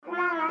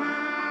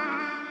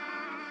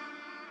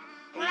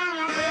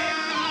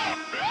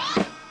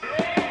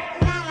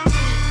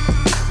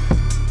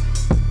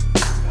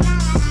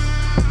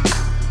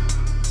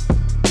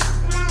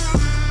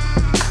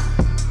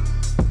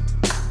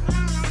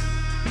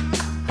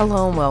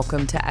Hello and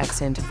welcome to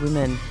Accent of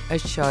Women, a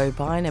show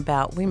by and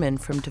about women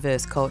from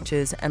diverse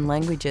cultures and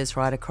languages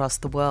right across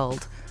the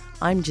world.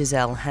 I'm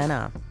Giselle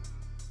Hanna.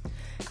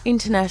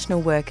 International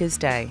Workers'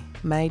 Day,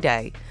 May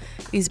Day,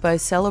 is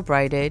both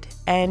celebrated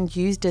and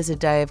used as a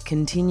day of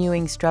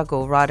continuing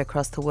struggle right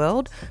across the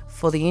world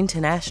for the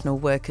international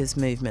workers'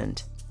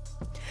 movement.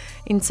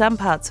 In some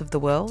parts of the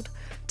world,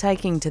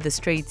 taking to the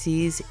streets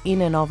is, in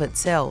and of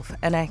itself,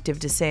 an act of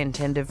dissent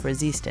and of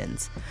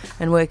resistance,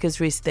 and workers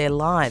risk their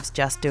lives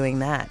just doing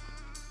that.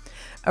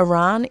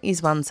 Iran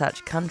is one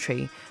such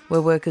country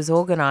where workers'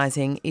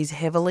 organising is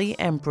heavily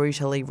and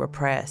brutally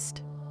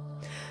repressed.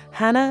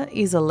 Hannah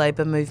is a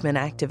labour movement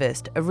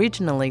activist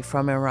originally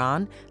from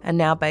Iran and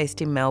now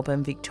based in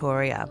Melbourne,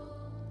 Victoria.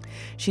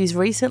 She's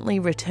recently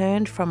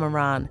returned from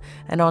Iran,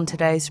 and on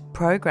today's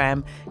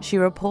program she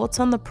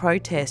reports on the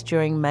protest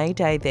during May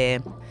Day there,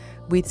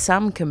 with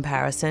some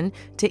comparison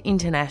to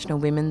International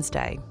Women's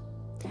Day.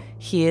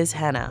 Here's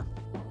Hannah.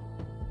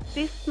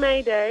 This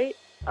May Day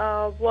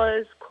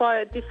was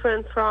quite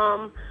different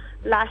from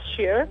last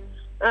year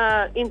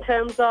in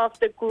terms of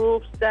the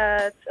groups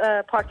that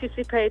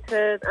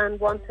participated and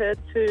wanted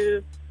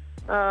to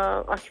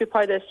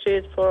occupy the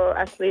streets for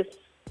at least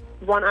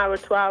 1 hour,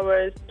 2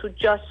 hours to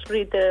just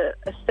read the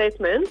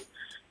statement.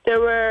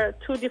 There were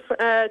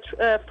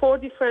four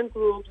different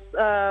groups.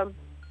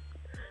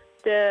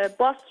 The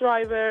bus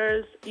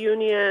drivers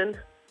union,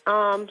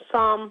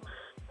 some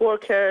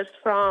workers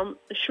from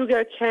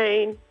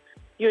sugarcane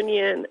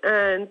union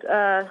and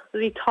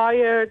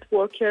retired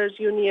workers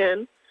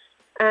union,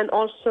 and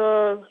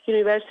also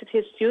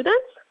university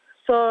students.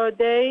 So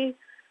they,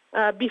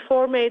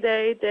 before May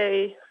Day,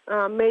 they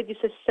made this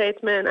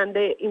statement, and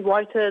they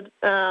invited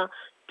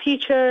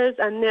teachers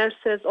and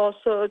nurses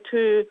also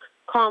to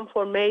come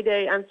for May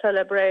Day and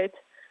celebrate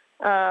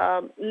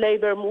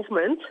labor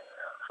movement.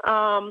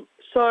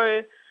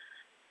 So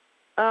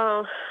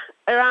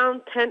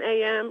around 10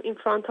 a.m. in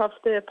front of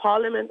the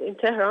parliament in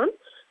Tehran,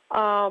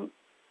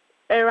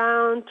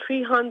 around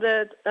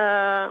 300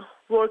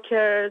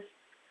 workers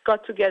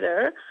got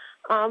together.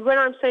 When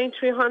I'm saying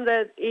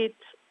 300, it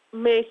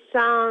may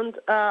sound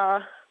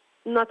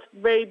not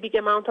very big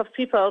amount of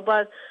people,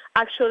 but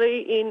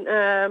actually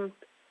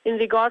in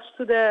regards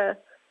to the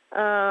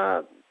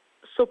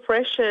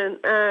suppression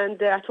and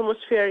the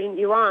atmosphere in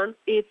Iran,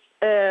 it's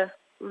a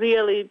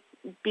really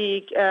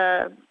big,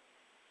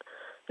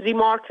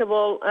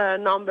 remarkable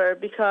number,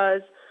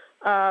 because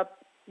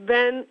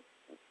when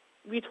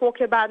we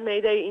talk about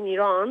May Day in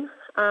Iran,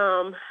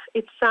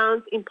 it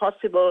sounds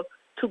impossible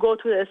to go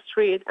to the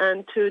street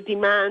and to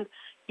demand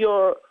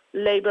your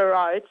labor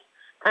rights.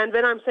 And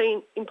when I'm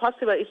saying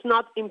impossible, it's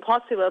not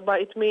impossible,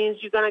 but it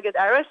means you're going to get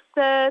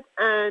arrested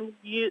and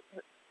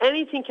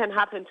anything can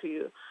happen to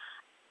you.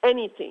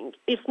 Anything.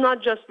 It's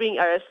not just being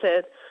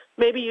arrested.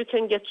 Maybe you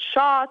can get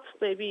shot,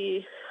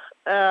 maybe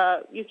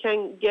you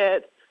can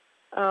get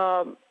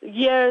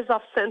years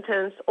of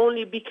sentence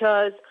only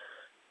because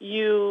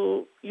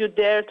you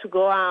dare to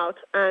go out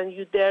and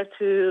you dare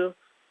to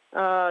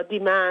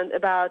demand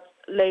about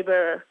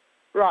labor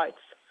rights.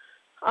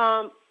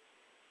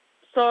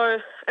 So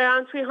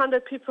around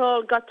 300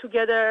 people got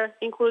together,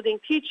 including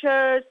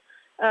teachers.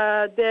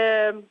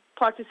 The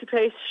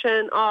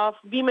participation of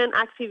women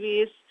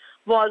activists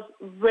was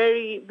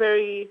very,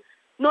 very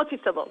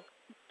noticeable.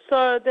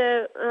 So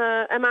the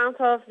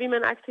amount of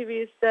women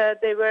activists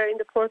that they were in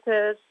the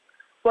protest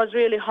was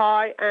really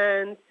high,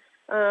 and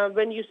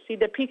when you see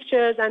the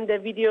pictures and the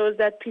videos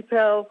that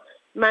people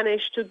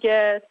managed to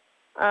get,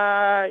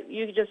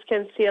 you just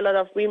can see a lot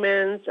of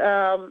women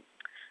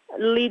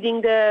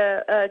leading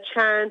the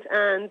chant,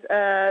 and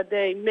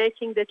they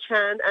making the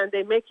chant, and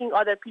they making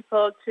other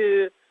people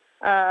to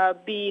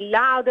be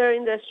louder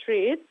in the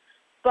street.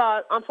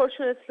 But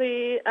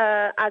unfortunately,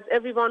 as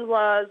everyone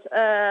was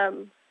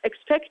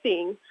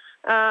expecting,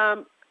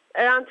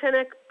 around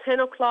 10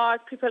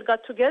 o'clock, people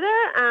got together,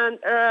 and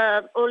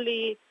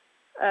only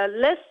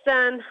less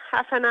than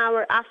half an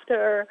hour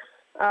after,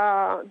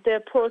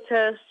 the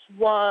protest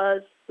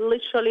was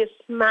literally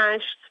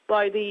smashed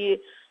by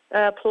the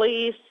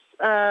police.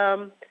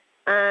 So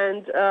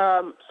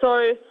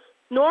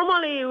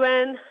normally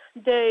when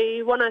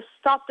they want to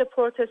stop the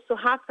protest to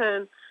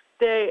happen,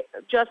 they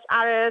just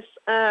arrest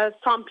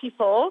some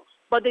people,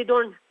 but they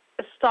don't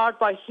start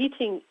by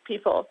hitting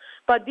people.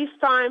 But this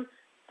time,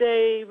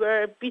 they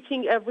were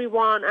beating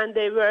everyone, and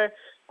they were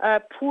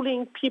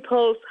pulling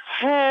people's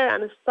hair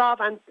and stuff,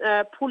 and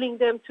pulling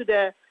them to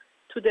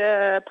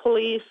the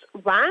police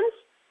vans.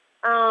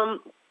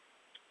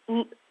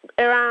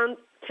 Around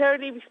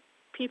 30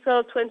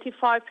 people,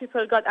 25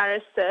 people got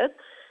arrested,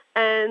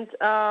 and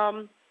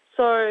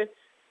so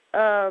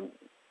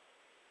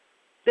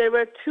there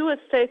were two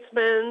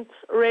statements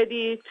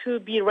ready to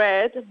be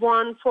read,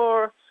 one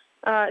for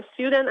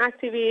student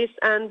activists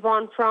and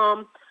one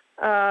from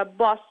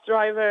bus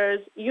drivers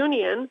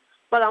union.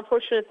 But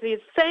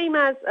unfortunately, same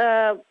as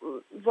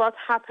what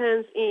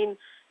happens in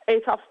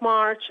 8th of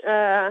March,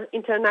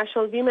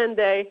 International Women's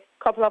Day,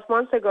 a couple of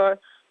months ago,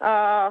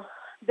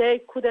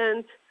 they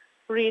couldn't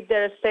read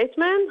their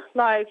statement.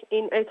 Like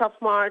in 8th of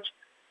March,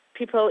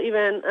 people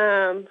even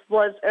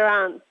was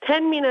around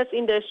 10 minutes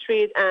in the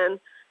street and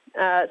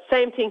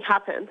same thing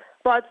happened.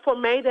 But for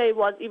May Day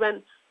was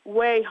even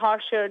way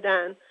harsher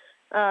than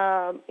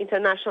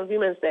International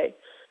Women's Day.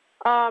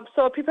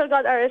 So people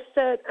got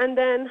arrested, and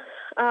then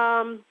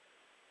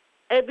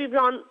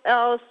everyone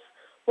else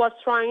was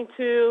trying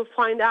to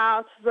find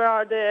out where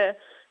are the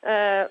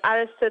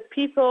arrested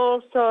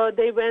people. So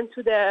they went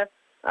to the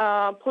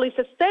police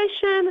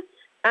station,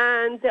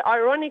 and the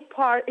ironic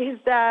part is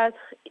that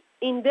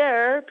in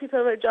there,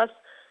 people were just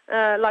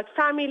like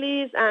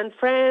families and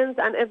friends,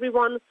 and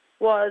everyone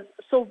was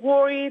so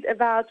worried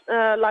about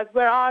like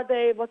where are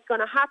they, what's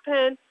going to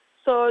happen.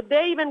 So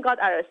they even got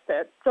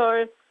arrested.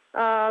 So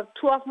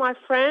two of my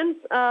friends,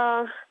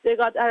 they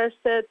got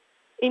arrested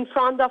in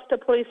front of the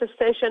police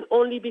station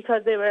only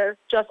because they were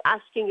just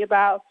asking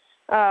about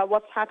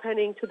what's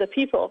happening to the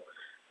people.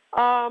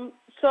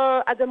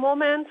 So at the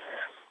moment,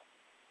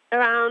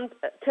 around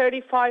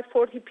 35,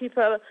 40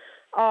 people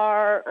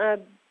are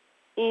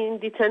in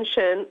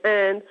detention,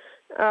 and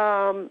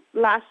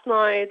last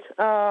night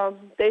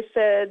they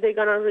said they're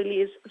going to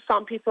release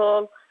some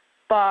people,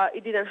 but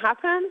it didn't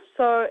happen.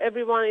 So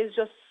everyone is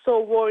just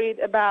so worried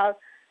about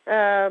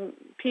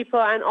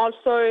people, and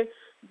also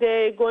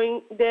they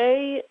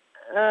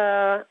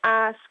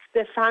ask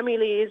the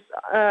families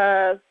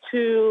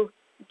to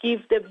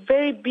give the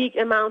very big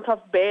amount of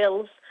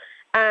bails,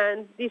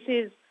 and this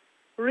is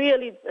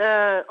really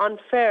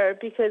unfair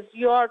because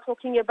you are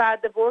talking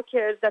about the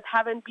workers that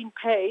haven't been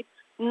paid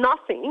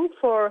nothing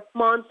for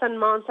months and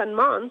months and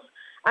months,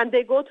 and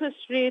they go to the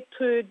street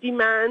to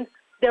demand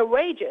their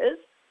wages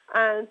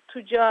and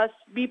to just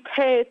be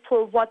paid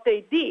for what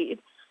they did.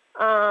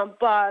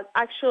 But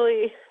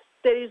actually,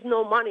 there is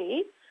no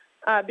money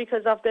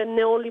because of the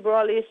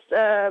neoliberalist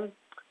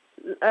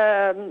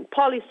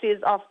policies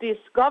of this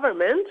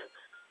government.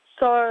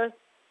 So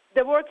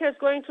the workers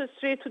going to the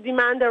street to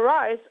demand their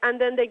rights, and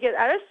then they get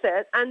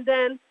arrested, and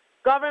then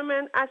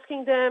government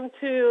asking them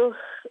to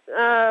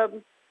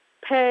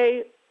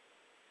pay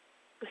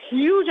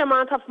huge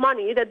amount of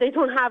money that they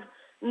don't have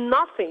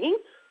nothing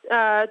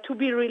to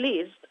be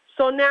released.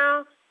 So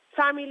now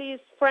families,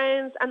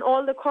 friends, and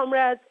all the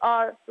comrades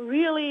are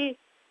really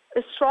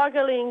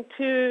struggling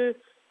to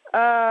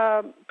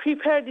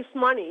prepare this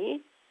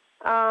money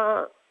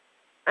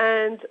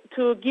and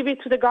to give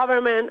it to the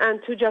government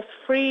and to just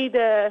free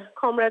the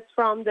comrades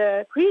from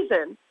the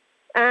prison.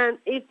 And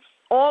it's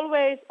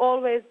always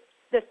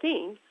the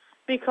thing,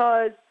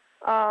 because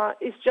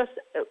it's just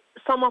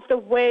some of the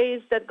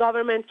ways that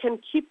government can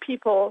keep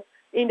people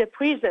in the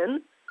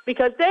prison,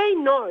 because they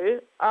know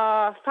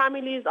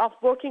families of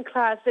working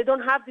class, they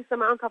don't have this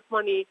amount of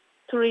money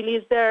to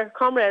release their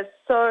comrades.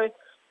 So,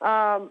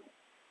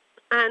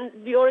 and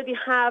we already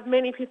have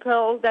many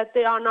people that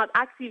they are not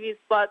activists,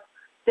 but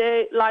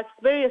they like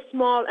very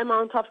small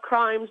amount of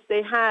crimes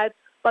they had,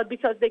 but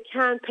because they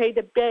can't pay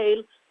the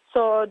bail,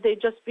 so they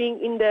just being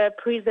in the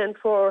prison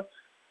for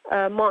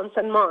months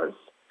and months.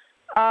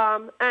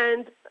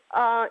 And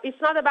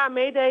it's not about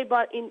May Day,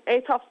 but in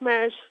 8th of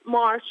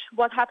March,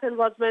 what happened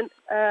was when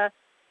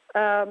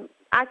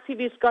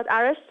activists got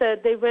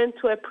arrested, they went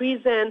to a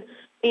prison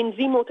in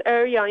remote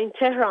area in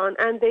Tehran,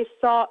 and they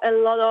saw a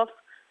lot of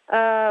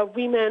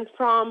women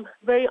from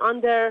very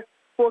under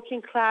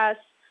working class,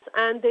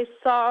 and they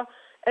saw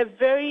a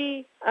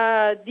very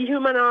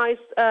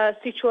dehumanized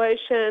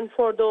situation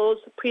for those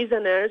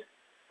prisoners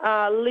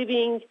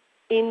living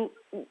in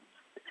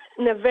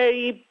a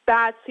very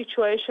bad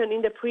situation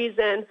in the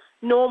prison,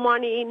 no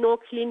money, no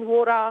clean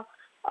water,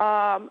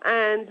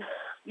 and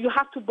you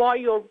have to buy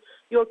your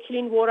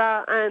clean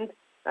water, and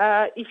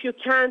if you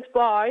can't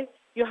buy,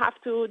 you have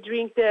to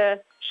drink the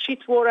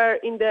shit water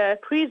in the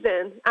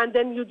prison, and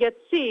then you get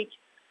sick,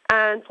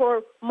 and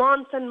for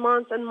months and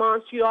months and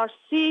months you are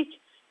sick,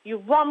 you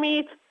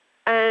vomit,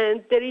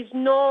 and there is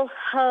no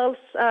health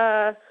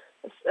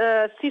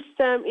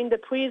system in the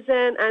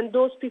prison, and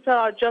those people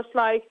are just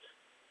like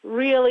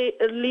really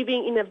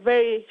living in a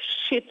very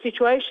shit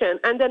situation.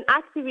 And then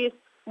activists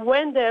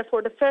went there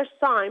for the first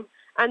time,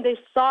 and they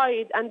saw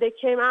it, and they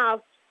came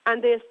out,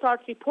 and they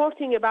start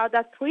reporting about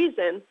that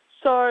prison.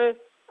 So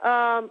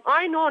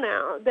I know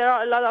now there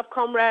are a lot of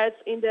comrades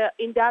in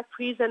that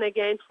prison.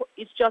 Again,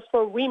 it's just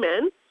for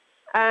women,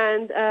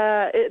 and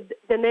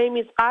the name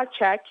is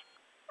Archak.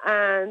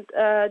 And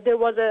there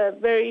was a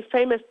very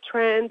famous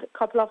trend a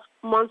couple of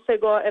months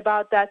ago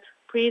about that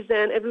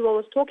prison. Everyone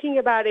was talking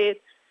about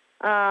it.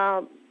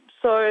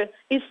 So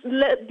it's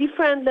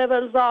different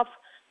levels of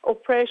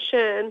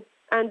oppression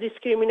and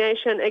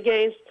discrimination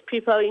against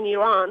people in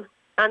Iran.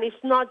 And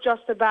it's not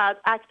just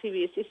about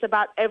activists, it's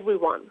about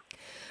everyone.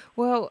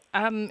 Well,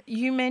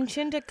 you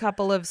mentioned a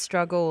couple of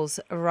struggles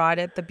right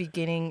at the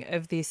beginning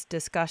of this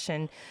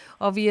discussion.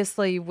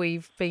 Obviously,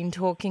 we've been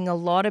talking a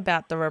lot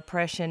about the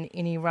repression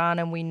in Iran,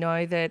 and we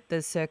know that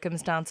the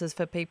circumstances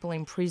for people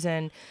in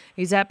prison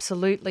is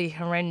absolutely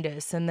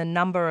horrendous, and the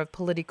number of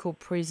political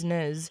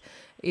prisoners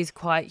is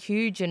quite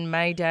huge. In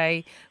May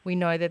Day, we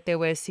know that there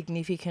were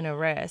significant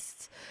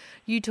arrests.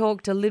 you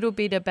talked a little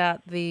bit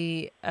about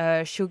the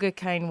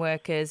sugarcane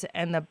workers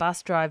and the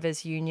bus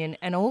drivers union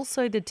and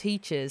also the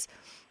teachers.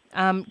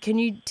 Can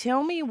you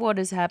tell me what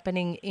is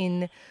happening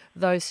in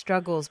those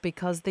struggles?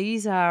 Because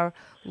these are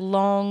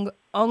long,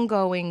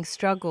 ongoing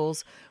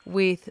struggles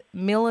with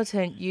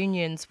militant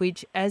unions,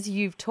 which, as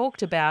you've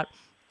talked about,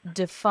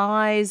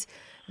 defies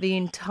the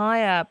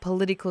entire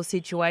political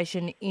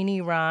situation in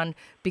Iran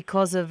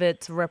because of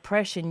its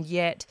repression,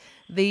 yet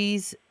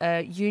these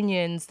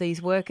unions,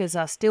 these workers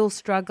are still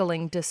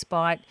struggling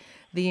despite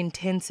the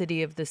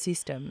intensity of the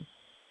system.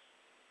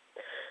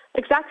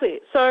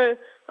 Exactly. So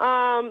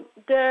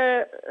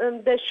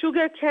the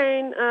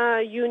sugarcane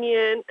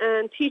union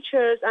and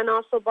teachers and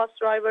also bus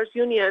drivers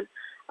union,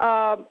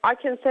 I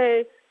can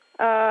say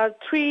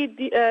three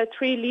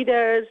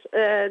leaders.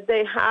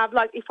 They have,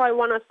 like, if I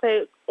want to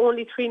say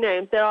only three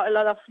names, there are a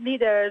lot of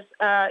leaders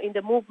in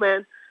the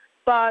movement,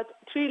 but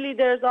three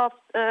leaders of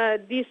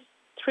these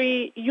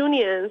three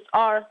unions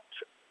are,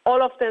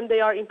 all of them,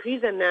 they are in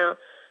prison now.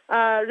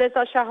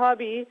 Reza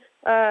Shahabi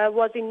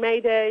was in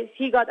May Day.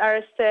 He got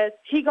arrested.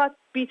 He got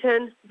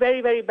beaten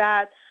very, very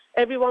bad.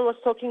 Everyone was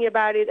talking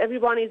about it.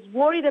 Everyone is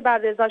worried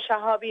about Reza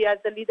Shahabi as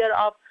the leader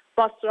of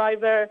bus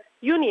driver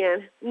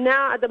union.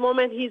 Now, at the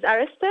moment, he's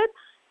arrested,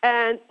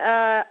 and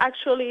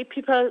actually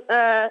people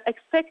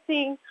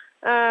expecting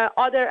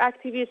other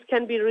activists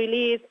can be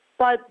released.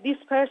 But this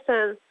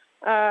person,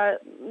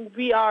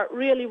 we are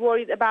really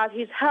worried about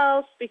his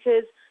health,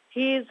 because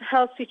his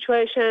health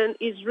situation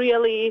is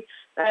really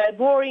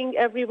worrying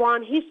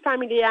everyone, his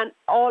family and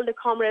all the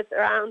comrades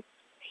around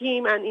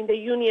him and in the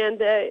union.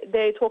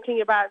 They're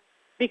talking about,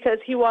 because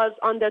he was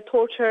under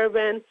torture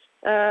when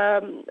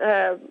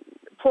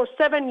for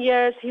 7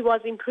 years he was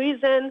in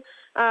prison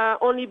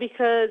only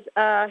because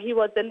he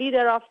was the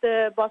leader of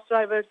the bus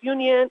drivers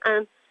union.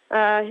 And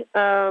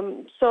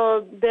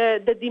so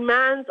the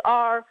demands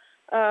are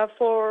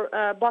for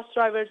bus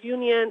drivers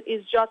union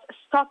is just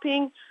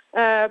stopping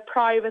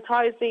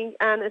privatizing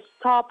and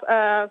stop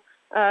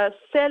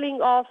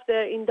selling off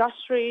the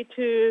industry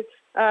to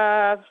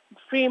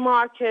free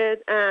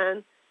market,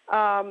 and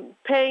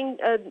paying,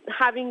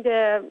 having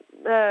the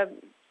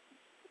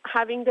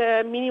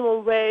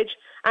minimum wage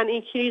and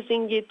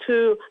increasing it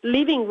to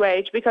living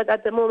wage, because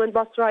at the moment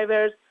bus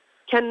drivers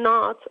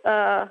cannot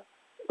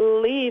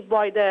live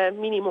by the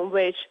minimum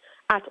wage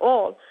at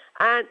all.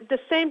 And the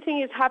same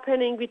thing is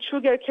happening with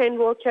sugarcane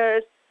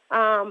workers.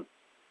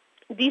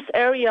 This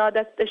area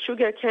that the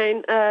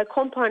sugarcane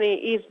company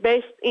is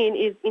based in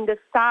is in the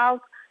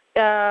south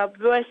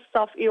west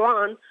of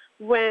Iran,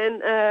 when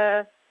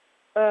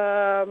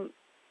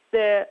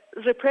the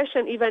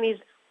repression even is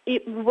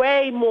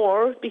way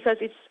more, because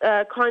it's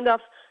kind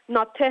of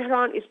not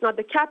Tehran, it's not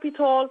the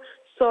capital,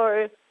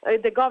 so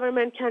the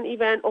government can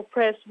even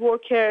oppress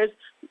workers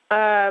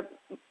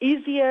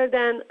easier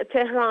than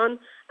Tehran,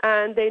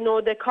 and they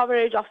know the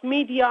coverage of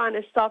media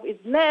and stuff is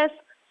less,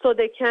 so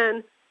they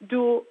can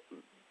do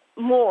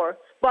more.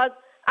 But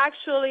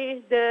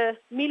actually the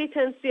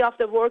militancy of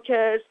the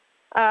workers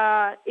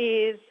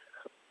is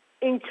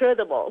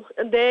incredible,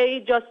 and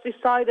they just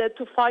decided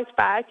to fight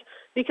back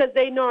because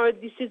they know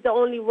this is the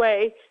only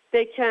way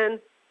they can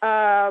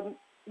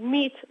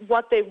meet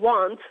what they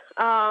want.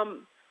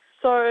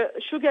 So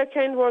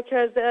sugarcane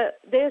workers,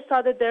 they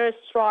started their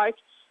strike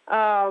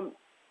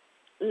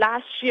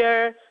last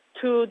year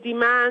to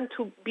demand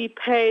to be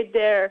paid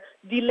their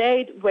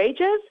delayed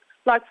wages.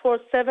 Like for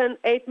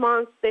 7-8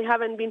 months, they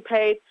haven't been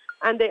paid,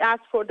 and they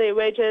asked for their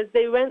wages.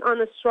 They went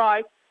on a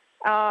strike,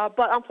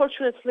 but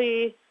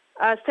unfortunately,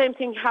 same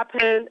thing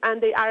happened,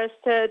 and they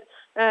arrested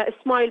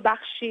Ismail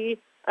Bakhshi,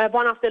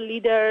 one of the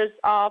leaders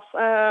of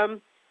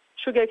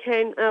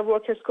sugarcane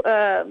workers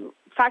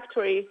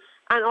factory,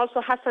 and also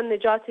Hassan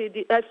Nejati,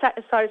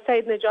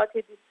 Saeed Nejati,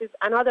 this is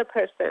another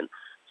person.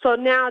 So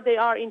now they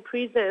are in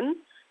prison.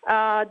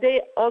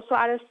 They also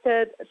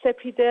arrested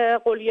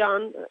Sepide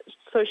Gholian.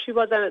 So she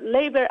was a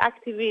labor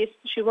activist.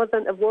 She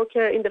wasn't a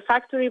worker in the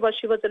factory, but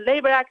she was a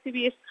labor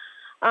activist,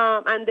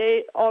 and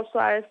they also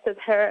arrested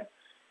her.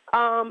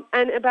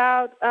 And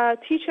about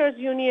teachers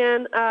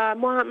union,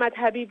 Mohammad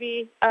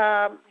Habibi,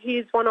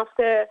 he's one of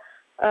the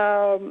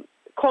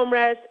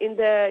comrades in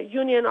the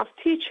union of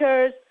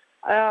teachers.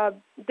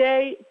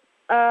 They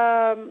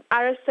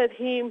arrested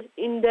him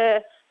in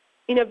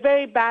a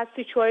very bad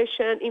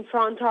situation in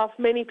front of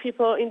many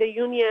people in the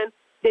union.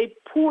 They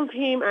pulled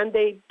him and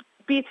they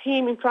beat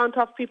him in front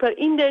of people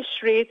in the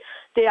street.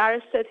 They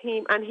arrested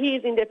him, and he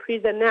is in the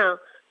prison now.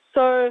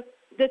 So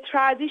the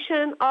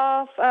tradition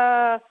of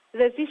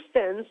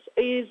resistance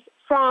is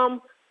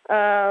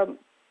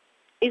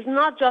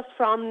not just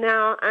from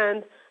now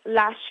and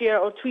last year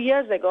or 2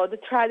 years ago. The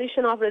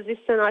tradition of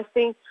resistance, I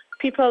think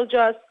people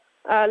just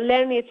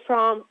learn it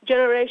from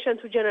generation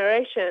to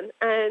generation.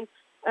 And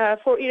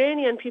for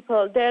Iranian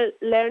people, they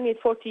learned it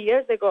 40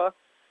 years ago.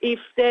 If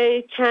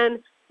they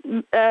can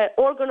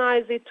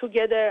organize it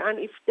together, and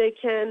if they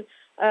can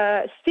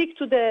stick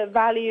to the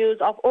values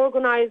of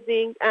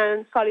organizing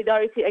and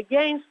solidarity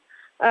against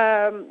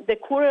the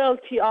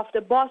cruelty of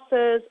the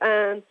bosses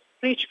and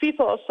rich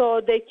people,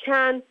 so they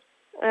can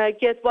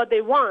get what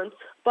they want.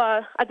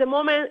 But at the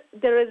moment,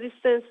 the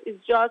resistance is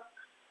just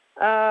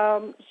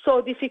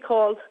so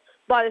difficult,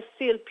 but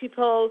still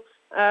people,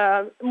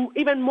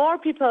 even more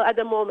people at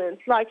the moment,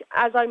 like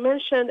as I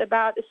mentioned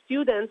about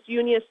students,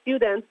 union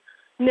students,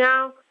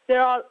 now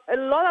there are a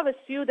lot of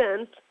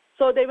students,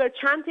 so they were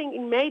chanting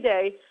in May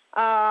Day.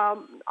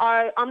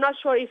 I'm not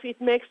sure if it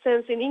makes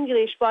sense in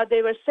English, but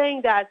they were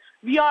saying that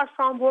we are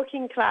from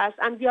working class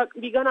and we're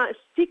going to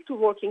stick to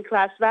working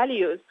class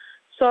values.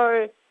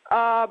 So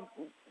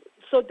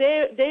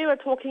they were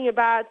talking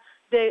about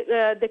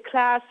the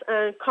class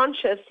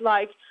conscious,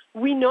 like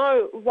we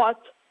know what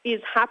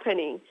is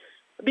happening,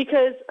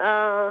 because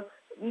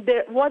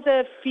there was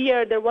a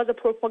fear, there was a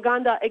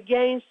propaganda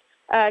against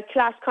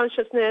class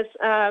consciousness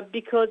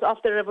because of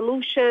the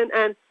revolution,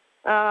 and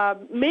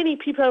many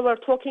people were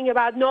talking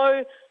about,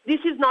 no, this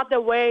is not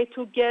the way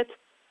to get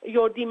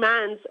your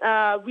demands.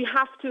 We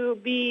have to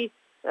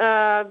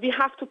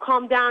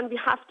calm down. We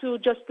have to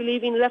just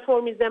believe in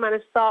reformism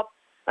and stop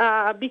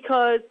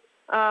because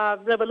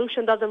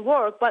revolution doesn't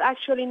work. But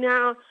actually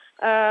now,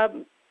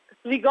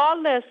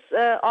 regardless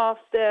of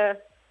the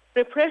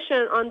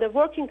repression on the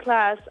working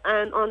class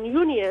and on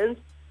unions,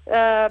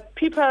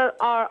 people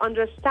are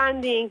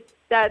understanding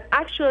that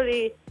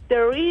actually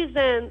the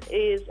reason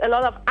is a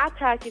lot of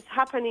attack is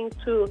happening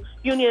to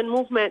union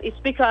movement is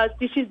because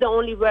this is the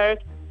only way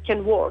it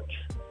can work.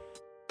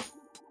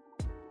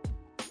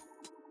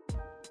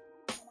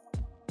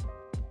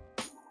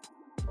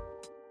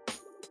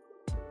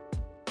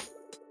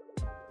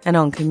 And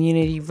on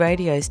community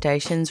radio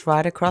stations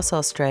right across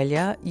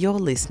Australia, you're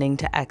listening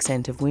to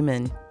Accent of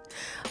Women.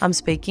 I'm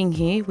speaking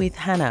here with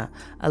Hannah,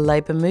 a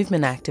labour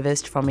movement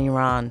activist from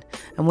Iran,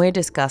 and we're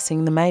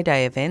discussing the May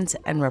Day events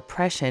and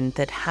repression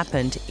that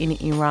happened in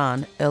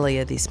Iran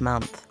earlier this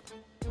month.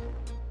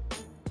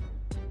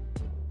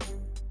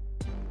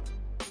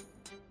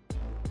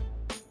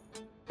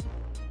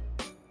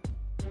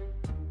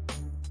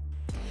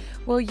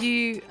 Well,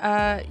 you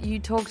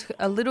talked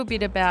a little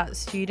bit about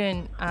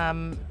student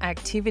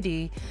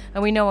activity,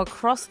 and we know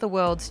across the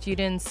world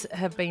students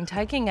have been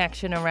taking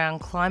action around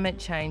climate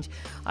change.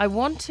 I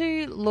want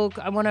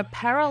to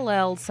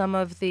parallel some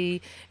of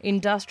the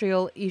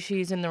industrial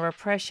issues and the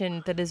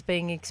repression that is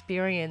being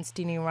experienced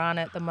in Iran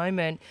at the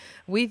moment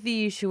with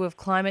the issue of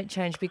climate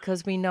change,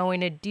 because we know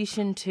in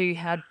addition to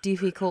how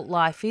difficult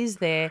life is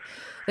there,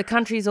 the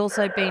country's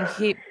also been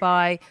hit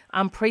by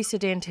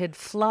unprecedented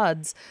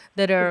floods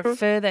that are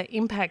further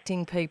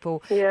impacting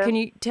people. Yeah. Can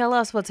you tell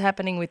us what's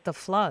happening with the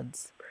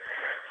floods?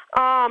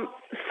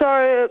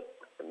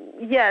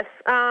 Yes.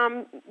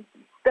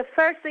 The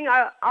first thing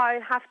I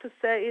have to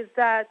say is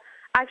that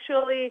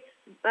actually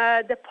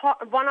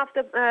one of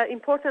the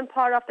important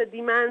part of the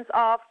demands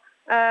of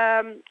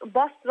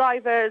bus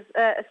drivers'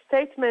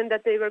 statement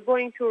that they were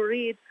going to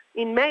read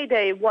in May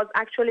Day was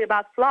actually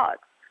about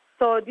floods.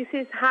 So this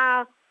is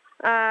how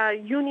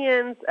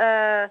unions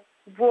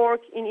work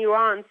in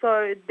Iran.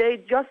 So they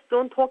just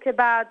don't talk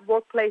about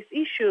workplace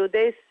issue.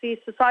 They see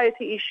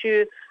society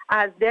issue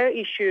as their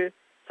issue.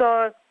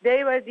 So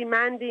they were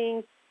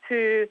demanding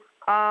to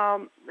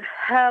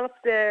help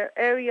the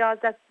areas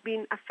that's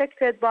been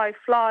affected by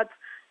floods.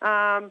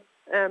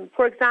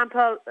 For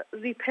example,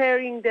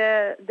 repairing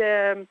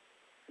the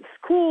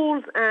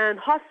schools and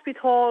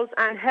hospitals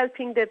and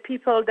helping the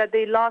people that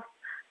they lost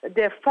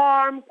their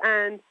farms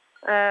and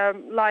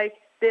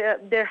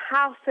their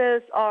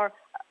houses are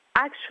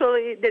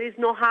actually, there is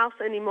no house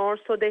anymore,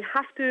 so they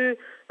have to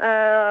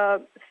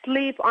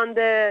sleep on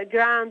the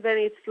ground when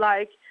it's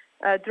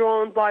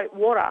drawn by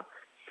water.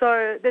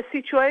 So the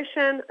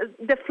situation,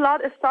 the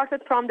flood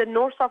started from the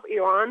north of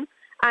Iran,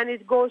 and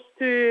it goes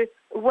to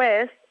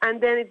west,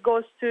 and then it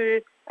goes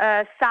to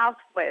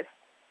southwest.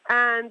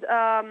 And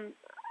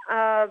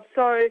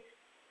so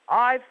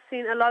I've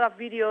seen a lot of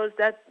videos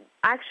that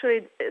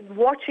actually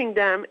watching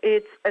them,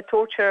 it's a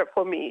torture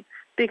for me,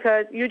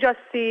 because you just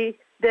see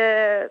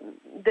the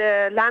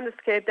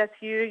landscape that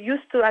you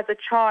used to as a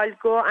child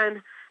go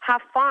and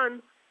have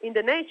fun in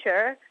the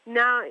nature.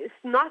 Now it's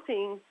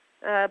nothing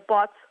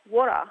but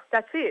water.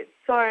 That's it.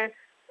 So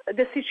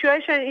the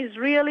situation is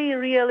really,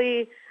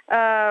 really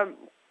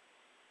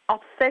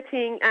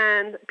upsetting,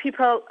 and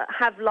people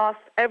have lost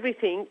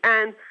everything.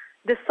 And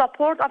the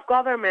support of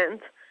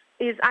government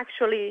is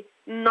actually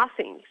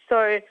nothing.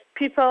 So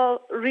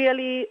people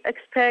really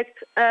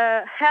expect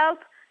help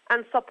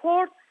and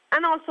support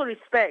and also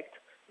respect.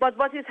 But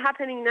what is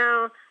happening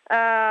now,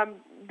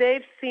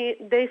 they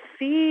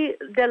see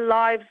their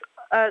lives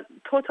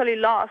totally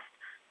lost.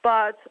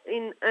 But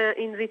in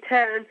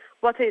return,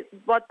 what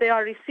they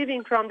are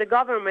receiving from the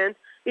government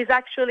is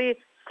actually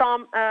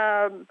some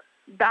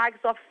bags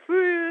of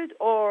food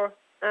or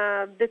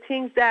the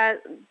things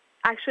that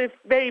actually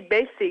very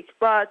basic.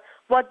 But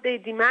what they're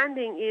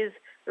demanding is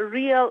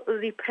real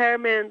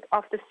repairment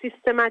of the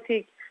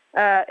systematic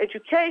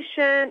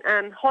education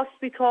and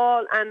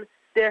hospital and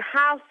their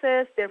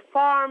houses, their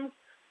farms,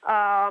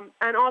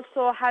 and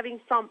also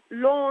having some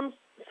loans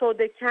so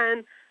they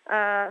can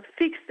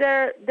fix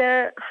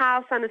their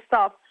house and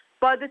stuff.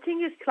 But the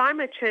thing is,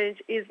 climate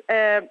change is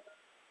a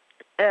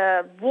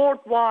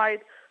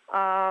worldwide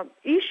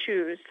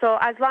issue. So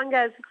as long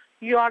as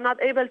you are not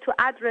able to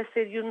address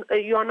it,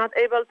 you are not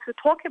able to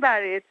talk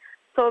about it.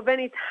 So when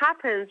it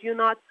happens, you're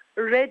not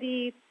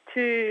ready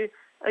to,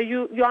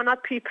 you are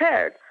not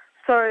prepared.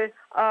 So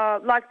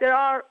like there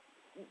are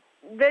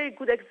very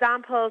good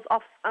examples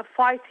of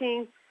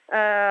fighting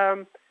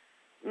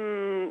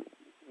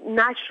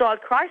natural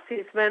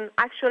crisis when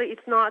actually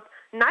it's not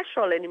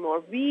natural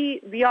anymore.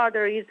 We are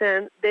the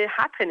reason they're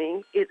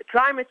happening.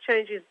 Climate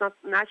change is not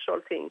a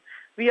natural thing.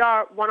 We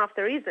are one of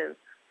the reasons.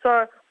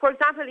 So, for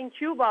example, in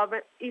Cuba,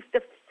 if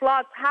the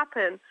floods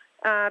happen,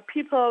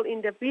 people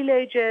in the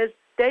villages,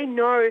 they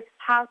know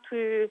how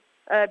to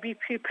be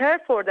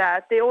prepared for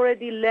that. They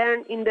already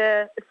learn in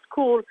the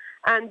school,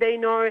 and they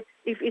know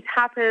if it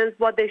happens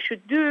what they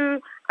should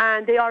do,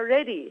 and they are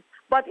ready.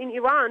 But in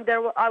Iran,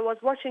 I was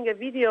watching a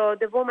video.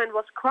 The woman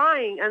was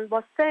crying and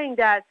was saying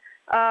that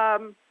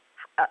 1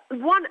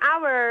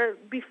 hour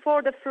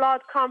before the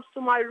flood comes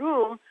to my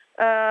room,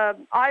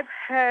 I've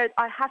heard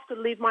I have to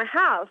leave my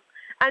house.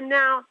 And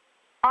now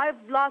I've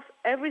lost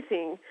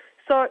everything.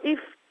 So if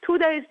 2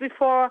 days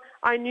before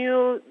I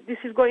knew this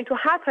is going to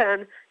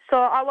happen, so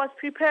I was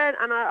prepared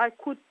and I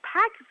could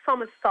pack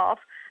some stuff.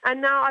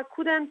 And now I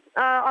couldn't,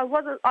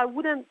 I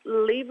wouldn't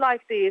live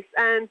like this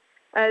and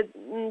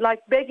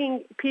like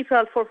begging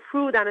people for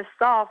food and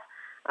stuff.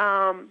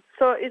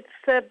 So it's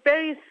a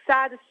very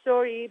sad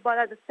story, but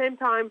at the same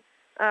time,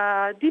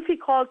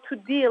 difficult to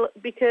deal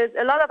because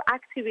a lot of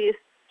activists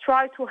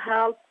try to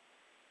help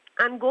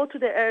and go to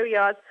the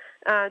areas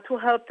to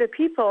help the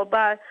people,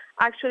 but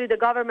actually the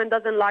government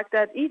doesn't like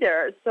that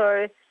either.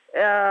 So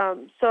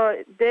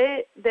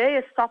they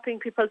are stopping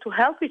people to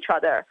help each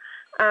other.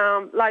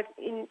 Like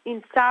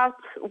in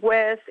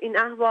Southwest, in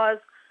Ahvaz,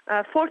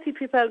 40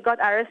 people got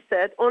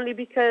arrested only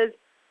because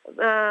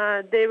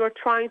they were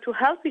trying to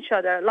help each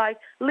other. Like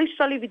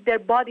literally with their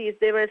bodies,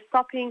 they were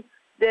stopping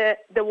the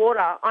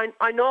water.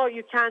 I know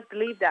you can't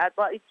believe that,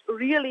 but it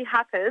really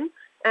happened.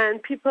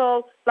 And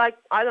people, like,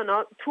 I don't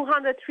know,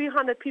 200,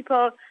 300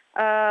 people,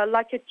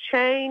 like a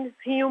chained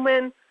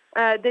human,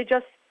 they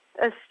just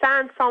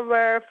stand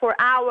somewhere for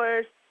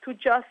hours to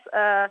just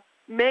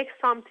make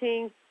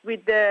something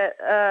with the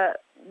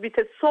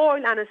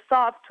soil and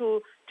stuff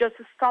to just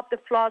stop the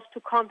floods to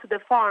come to the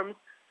farms.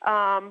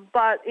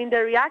 But in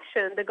the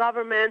reaction, the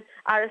government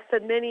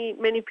arrested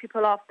many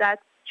people of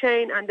that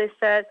chain, and they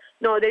said,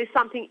 no, there is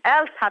something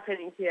else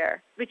happening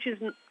here, which is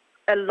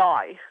a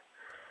lie.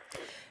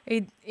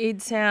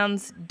 It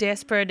sounds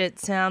desperate. It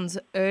sounds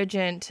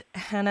urgent.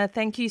 Hannah,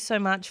 thank you so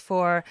much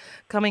for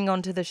coming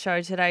onto the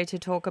show today to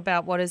talk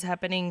about what is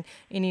happening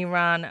in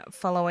Iran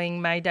following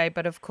May Day,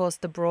 but of course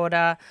the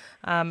broader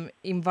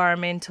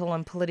environmental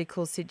and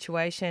political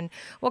situation.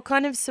 What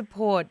kind of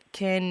support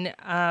can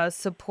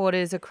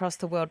supporters across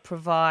the world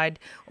provide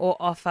or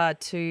offer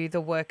to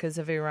the workers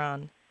of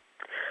Iran?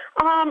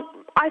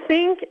 I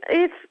think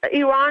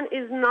Iran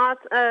is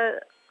not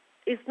an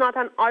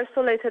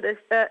isolated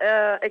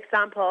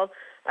example.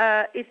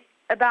 It's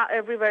about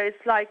everywhere.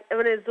 It's like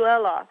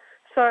Venezuela.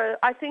 So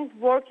I think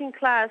working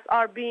class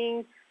are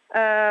being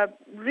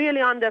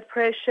really under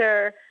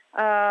pressure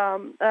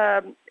in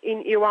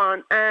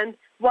Iran. And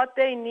what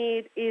they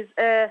need is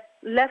a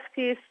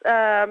leftist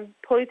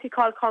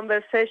political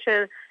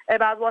conversation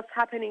about what's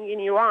happening in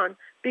Iran.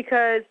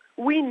 Because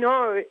we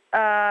know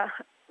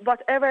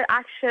whatever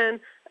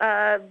action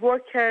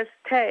workers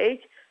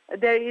take,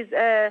 there is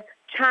a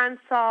chance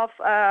of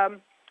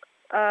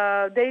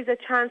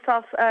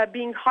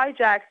being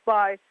hijacked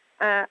by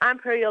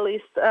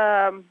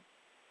imperialism,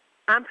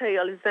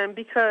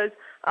 because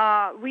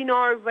we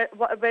know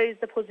where is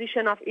the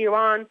position of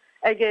Iran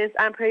against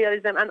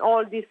imperialism and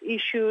all these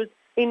issues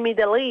in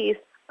Middle East,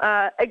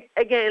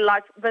 again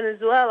like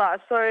Venezuela.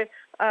 So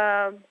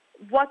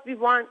what we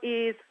want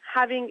is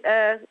having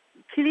a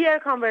clear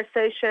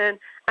conversation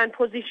and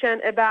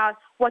position about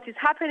what is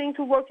happening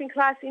to working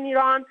class in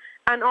Iran,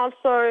 and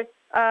also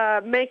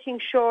making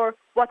sure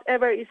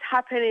whatever is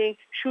happening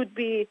should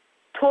be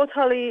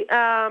totally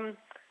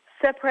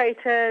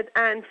separated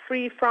and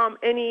free from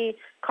any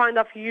kind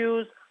of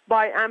use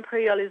by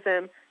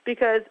imperialism,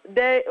 because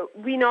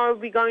we know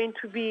we're going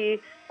to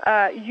be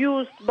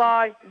used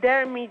by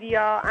their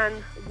media, and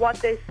what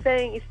they're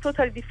saying is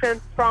totally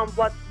different from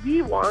what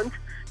we want,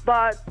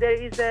 but there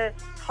is a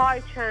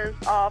high chance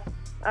of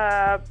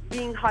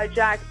being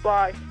hijacked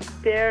by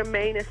their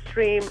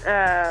mainstream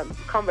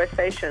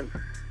conversation.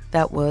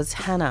 That was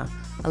Hannah,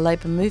 a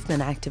Labour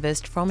movement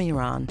activist from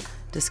Iran,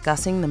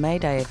 discussing the May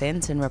Day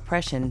events and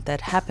repression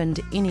that happened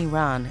in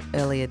Iran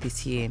earlier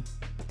this year.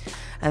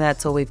 And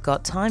that's all we've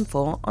got time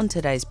for on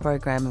today's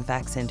program of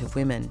Accent of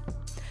Women.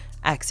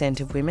 Accent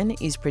of Women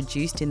is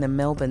produced in the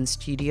Melbourne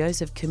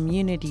studios of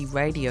Community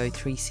Radio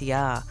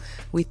 3CR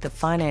with the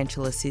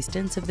financial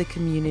assistance of the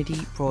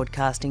Community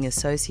Broadcasting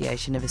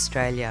Association of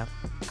Australia.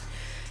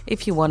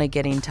 If you want to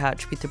get in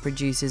touch with the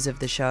producers of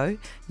the show,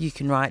 you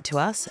can write to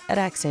us at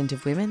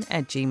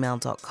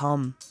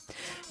accentofwomen@gmail.com.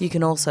 You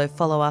can also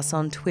follow us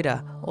on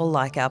Twitter or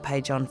like our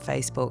page on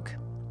Facebook.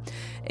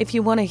 If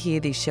you want to hear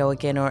this show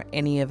again or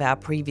any of our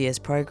previous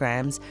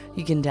programs,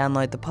 you can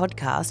download the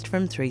podcast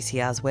from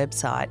 3CR's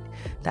website.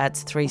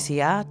 That's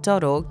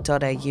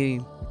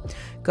 3cr.org.au.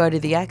 Go to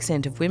the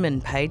Accent of Women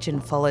page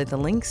and follow the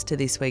links to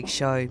this week's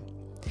show.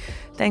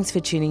 Thanks for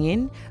tuning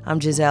in. I'm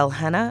Giselle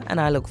Hanna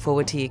and I look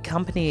forward to your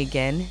company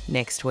again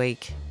next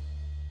week.